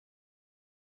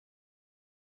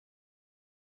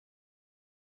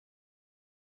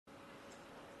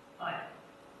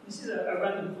This is a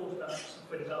random thought about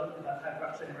software development that I've had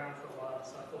rattling around for a while,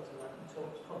 so I thought a lightning talk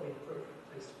was probably an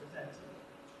appropriate place to present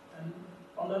it.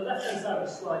 On the left-hand side of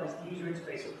the slide is the user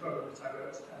interface of a program that I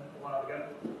wrote a while ago.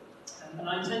 And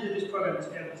I intended this program to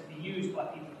be able to be used by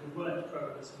people who weren't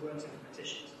programmers, who weren't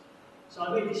informaticians. So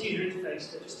I made this user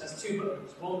interface that just has two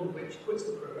buttons, one of which quits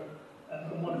the program,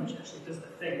 and one of which actually does the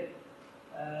thing.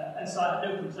 And so I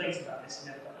had no complaints about this,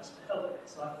 and never got asked to help with it,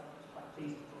 so I was quite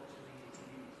pleased with what it was easy to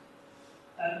use.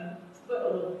 But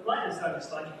on the right-hand side of the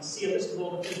slide, you can see a list of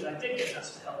all the things that I did get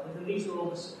asked to help with, and these are all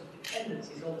the sort of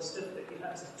dependencies, all the stuff that you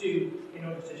had to do in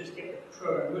order to just get the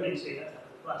program running. So you had to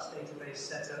have the Blast database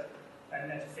set up,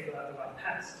 and then to figure out the right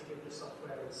paths to give the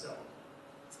software and so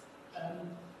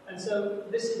on. And so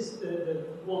this is the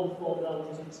one thought that I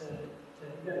wanted to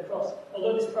get across.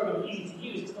 Although this program is easy to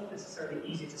use, it's not necessarily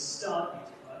easy to start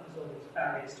using, right? There's all these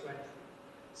barriers to entry.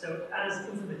 So as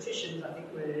informaticians, I think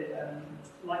we're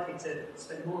likely to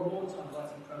spend more and more time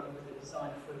writing programs that are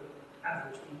designed for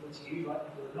average people to use, like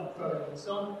people who are not programmers and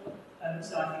so on.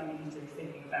 So I think we need to be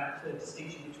thinking about the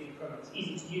distinction between a program that's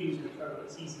easy to use and a program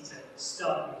that's easy to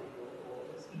start using, or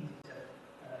it's easy to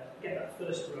get that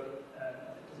first run, and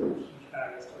it doesn't have huge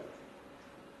barriers to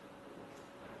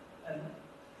entry.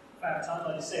 If I have time,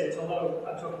 I'll just say that although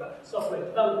I'm talking about software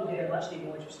development here, I'm actually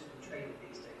more interested in training people.